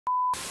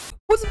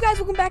What's up, guys?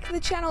 Welcome back to the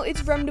channel.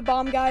 It's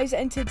RemBoost, guys,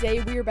 and today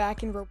we are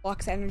back in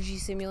Roblox Energy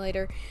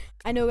Simulator.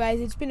 I know,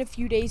 guys, it's been a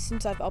few days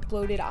since I've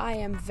uploaded. I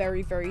am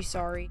very, very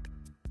sorry.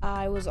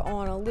 I was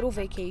on a little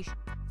vacation.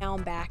 Now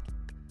I'm back.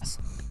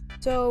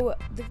 So,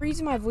 the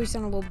reason my voice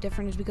sounds a little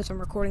different is because I'm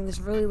recording this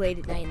really late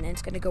at night, and then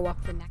it's going to go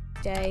up the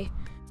next day.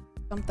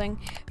 Something.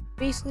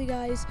 Basically,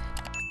 guys,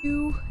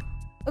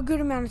 a good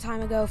amount of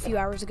time ago, a few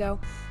hours ago,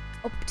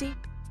 update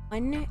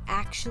 1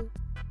 actually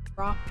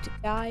dropped,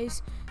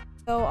 guys.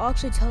 So I'll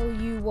actually tell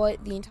you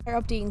what the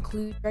entire update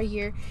includes right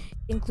here.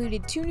 It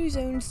included 2 new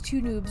zones, 2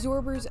 new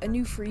absorbers, a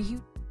new free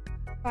hue,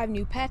 5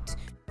 new pets,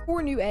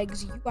 4 new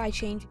eggs, UI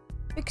change,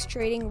 fixed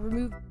trading,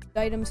 remove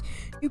items,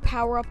 new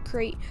power-up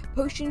crate,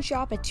 potion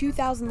shop at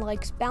 2,000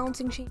 likes,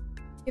 balancing change,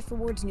 gift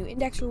rewards, new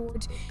index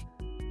rewards,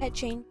 pet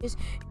changes,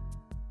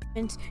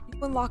 and new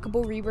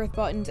unlockable rebirth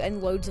buttons,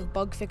 and loads of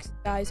bug fixes,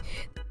 guys.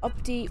 The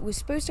update was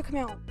supposed to come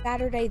out on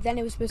Saturday, then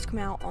it was supposed to come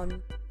out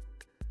on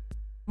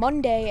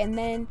Monday, and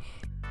then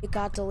it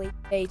got delayed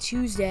today,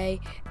 Tuesday,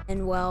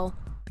 and well,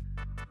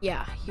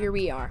 yeah, here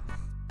we are.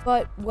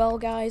 But, well,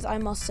 guys, I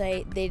must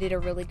say, they did a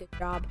really good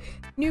job.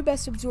 New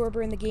best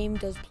absorber in the game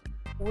does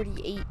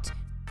 48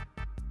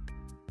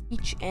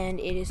 each, and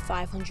it is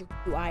 500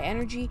 UI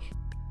energy.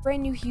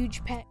 Brand new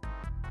huge pet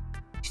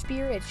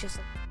spear. It's just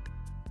like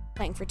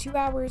playing for 2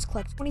 hours,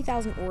 collect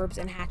 20,000 orbs,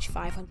 and hatch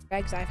 500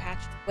 eggs. I've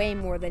hatched way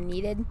more than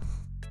needed.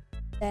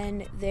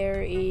 Then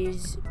there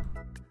is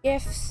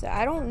gifts.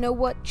 I don't know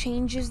what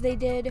changes they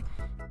did.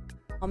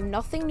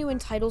 Nothing new in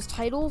titles.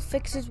 Title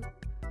fixes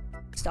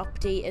next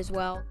update as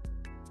well.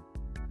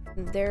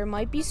 There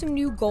might be some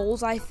new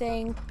goals, I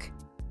think.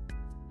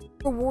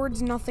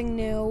 Rewards, nothing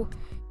new.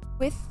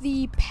 With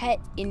the pet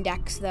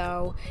index,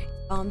 though,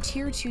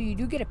 tier 2, you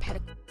do get a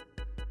pet.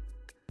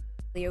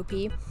 OP.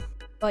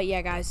 But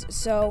yeah, guys,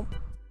 so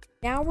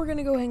now we're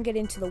gonna go ahead and get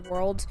into the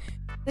worlds.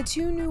 The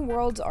 2 new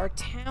worlds are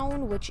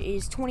Town, which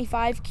is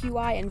 25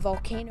 QI, and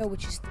Volcano,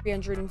 which is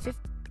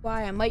 350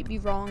 QI. I might be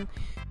wrong.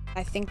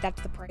 I think that's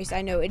the price.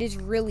 I know it is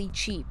really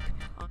cheap.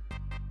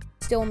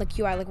 Still in the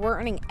QI, like we're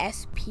earning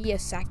SP a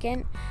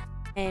second,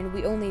 and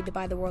we only need to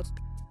buy the world's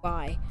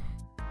QI.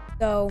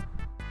 So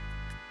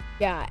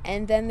yeah,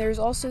 and then there's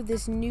also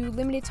this new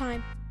limited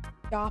time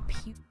shop,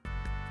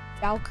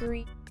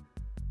 Valkyrie.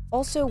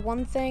 Also,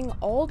 one thing,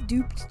 all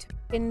duped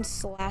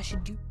tokens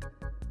 / duped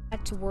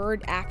that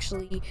word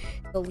actually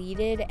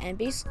deleted, and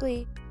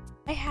basically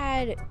I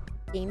had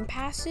game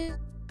passes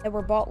that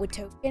were bought with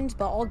tokens,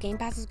 but all game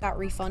passes got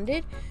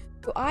refunded.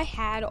 So I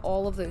had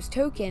all of those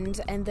tokens,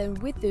 and then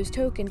with those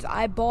tokens,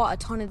 I bought a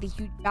ton of the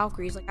huge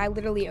Valkyries. Like, I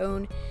literally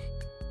own,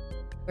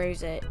 where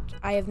is it?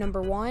 I have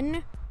number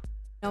 1,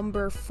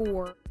 number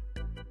 4,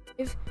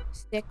 5,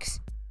 6,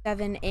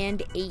 7,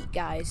 and 8,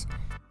 guys.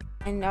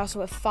 And I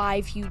also have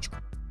 5 huge,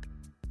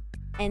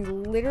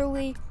 and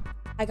literally,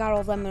 I got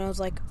all of them, and I was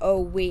like, oh,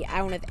 wait, I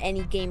don't have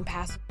any game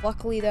passes.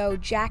 Luckily, though,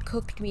 Jack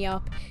hooked me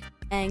up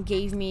and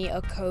gave me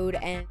a code,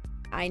 and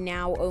I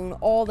now own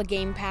all the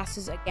game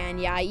passes again.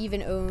 Yeah, I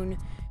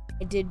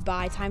did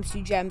buy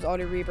 ×2 gems,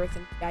 auto rebirth,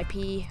 and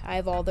VIP. I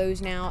have all those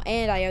now,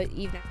 and I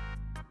even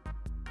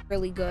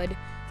really good.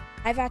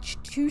 I've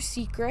hatched 2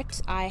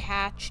 secrets. I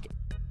hatched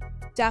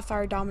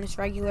Sapphire Dominus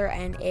regular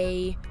and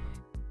a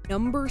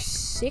number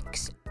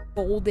 6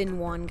 golden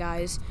one,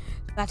 guys.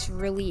 That's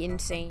really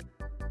insane.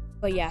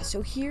 But yeah,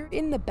 so here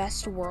in the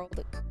best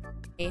world,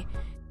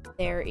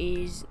 there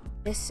is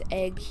this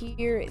egg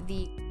here,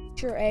 the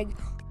future egg.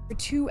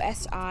 2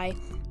 SI,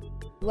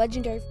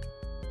 legendary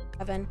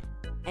 7,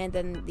 and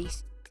then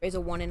is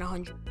a 1 in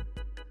 100.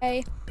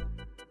 Okay,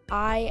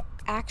 I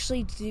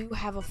actually do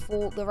have a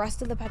full. The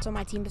rest of the pets on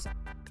my team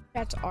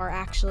pets are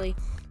actually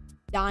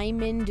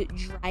diamond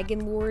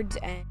dragon lords,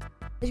 and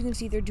as you can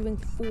see, they're doing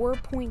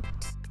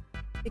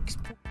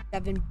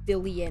 4.6.7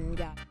 billion.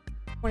 Guys,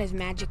 one has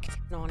magic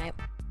 10 on it,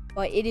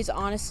 but it is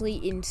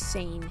honestly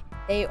insane.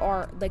 They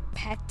are like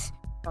pets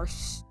are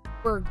super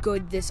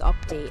good this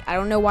update. I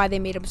don't know why they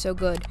made them so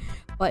good,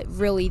 but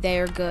really they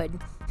are good.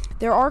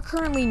 There are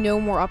currently no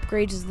more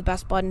upgrades, as the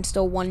best button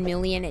still 1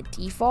 million at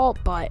default,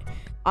 but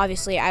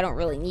obviously I don't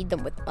really need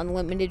them with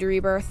unlimited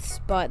rebirths.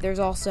 But there's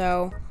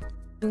also,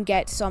 you can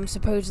get some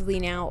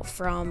supposedly now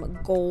from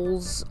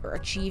goals or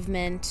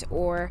achievement,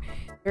 or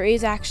there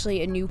is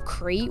actually a new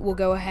crate. We'll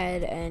go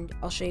ahead and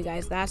I'll show you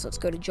guys that. So let's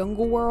go to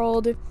Jungle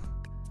World. I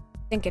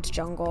think it's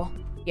Jungle.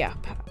 Yeah,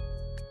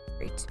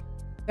 great. Is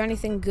there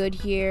anything good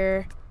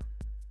here?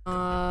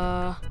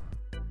 No.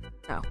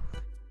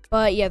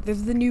 But yeah,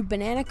 there's the new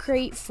banana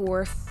crate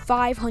for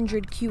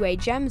 500 QA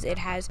gems. It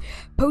has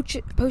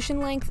potion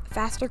length,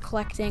 faster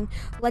collecting,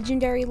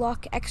 legendary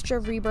luck, extra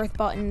rebirth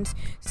buttons,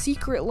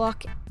 secret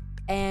luck,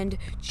 and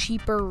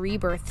cheaper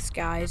rebirths,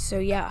 guys. So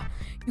yeah,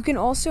 you can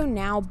also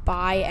now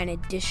buy an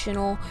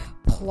additional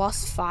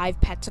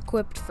 +5 pets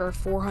equipped for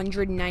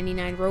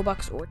 499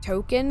 Robux or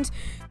tokens.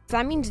 So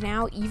that means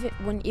now,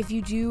 even if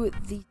you do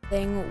the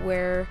thing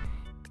where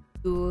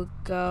you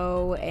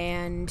go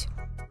and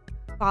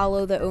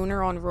follow the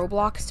owner on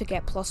Roblox to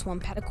get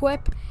 +1 pet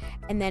equip,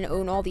 and then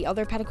own all the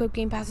other pet equip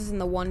game passes and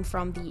the one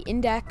from the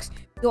index,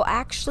 you'll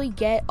actually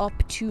get up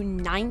to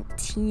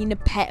 19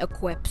 pet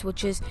equips,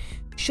 which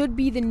should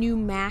be the new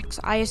max.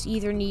 I just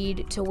either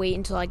need to wait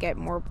until I get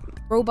more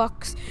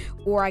Robux,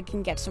 or I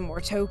can get some more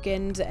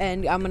tokens,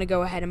 and I'm gonna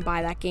go ahead and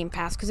buy that game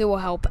pass because it will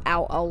help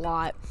out a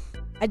lot.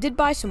 I did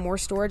buy some more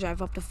storage. I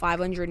have up to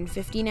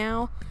 550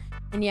 now.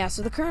 And yeah,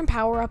 so the current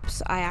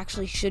power-ups I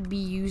actually should be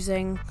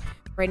using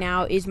right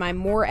now is my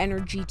More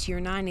Energy Tier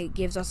 9. It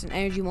gives us an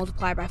energy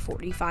multiplier by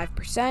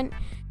 45%.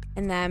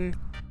 And then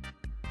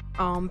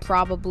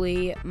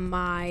probably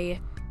my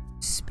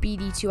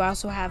Speedy 2. I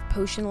also have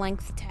Potion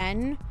Length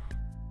 10.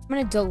 I'm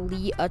going to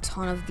delete a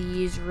ton of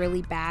these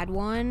really bad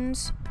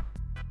ones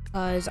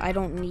because I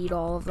don't need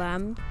all of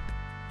them.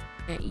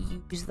 I can't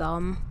use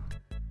them.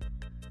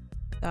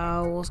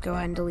 So we'll go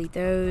ahead and delete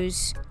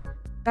those.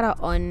 Gotta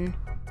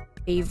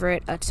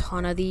unfavorite a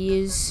ton of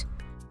these.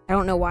 I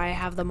don't know why I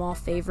have them all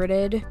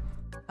favorited,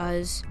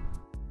 because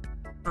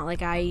not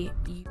like I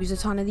use a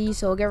ton of these.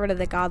 So we'll get rid of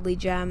the godly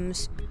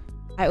gems.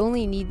 I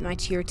only need my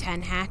tier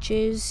 10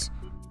 hatches.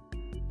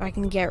 I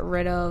can get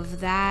rid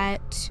of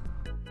that.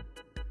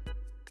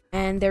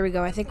 And there we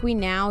go. I think we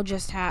now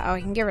just have, oh,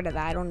 I can get rid of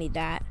that. I don't need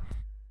that.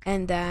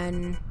 And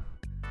then,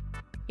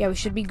 yeah, we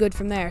should be good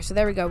from there. So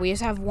there we go. We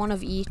just have one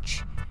of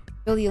each.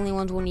 They're the only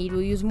ones we'll need.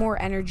 We'll use more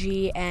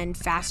energy and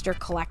faster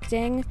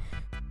collecting.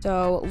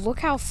 So look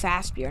how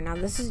fast we are. Now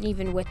this isn't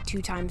even with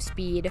 2 times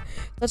speed.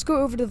 Let's go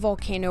over to the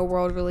volcano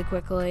world really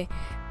quickly.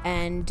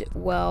 And,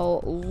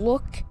 well,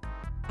 look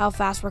how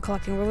fast we're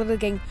collecting. We're literally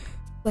getting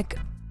like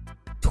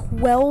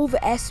 12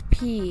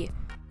 SP.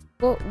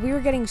 Well,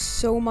 we're getting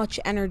so much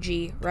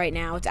energy right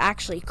now. It's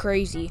actually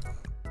crazy.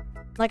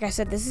 Like I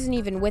said, this isn't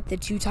even with the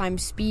 2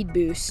 times speed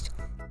boost.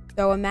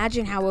 So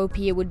imagine how OP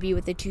it would be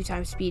with the 2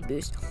 times speed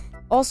boost.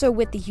 Also,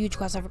 with the huge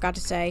quest, I forgot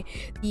to say,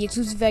 the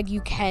exclusive egg you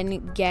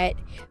can get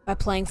by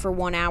playing for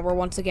 1 hour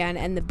once again,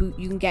 and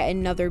you can get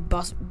another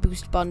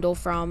boost bundle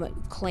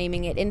from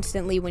claiming it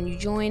instantly when you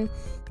join.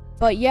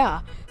 But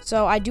yeah,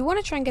 so I do want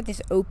to try and get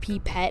this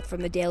OP pet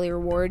from the daily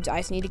rewards. I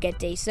just need to get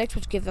day 6,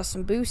 which gives us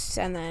some boosts,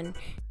 and then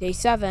day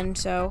 7,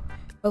 so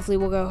hopefully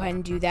we'll go ahead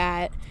and do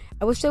that.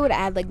 I wish they would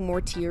add like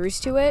more tiers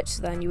to it,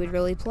 so then you would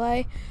really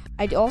play.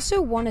 I'd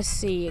also want to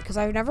see, because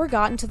I've never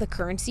gotten to the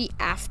currency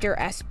after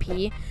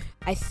SP.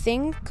 I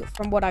think,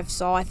 from what I've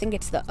saw, I think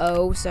it's the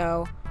O,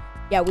 so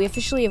yeah, we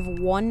officially have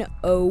 1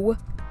 O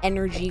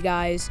energy,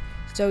 guys.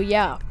 So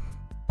yeah,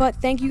 but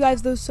thank you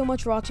guys though so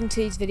much for watching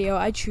today's video.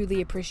 I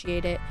truly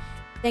appreciate it.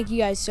 Thank you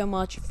guys so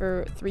much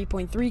for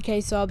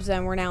 3.3k subs,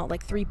 and we're now at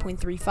like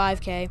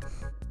 3.35k.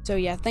 So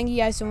yeah, thank you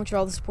guys so much for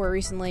all the support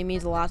recently. It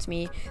means a lot to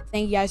me.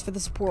 Thank you guys for the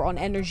support on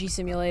Energy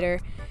Simulator.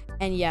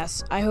 And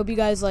yes, I hope you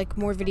guys like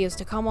more videos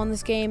to come on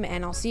this game,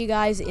 and I'll see you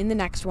guys in the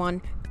next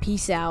one.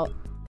 Peace out.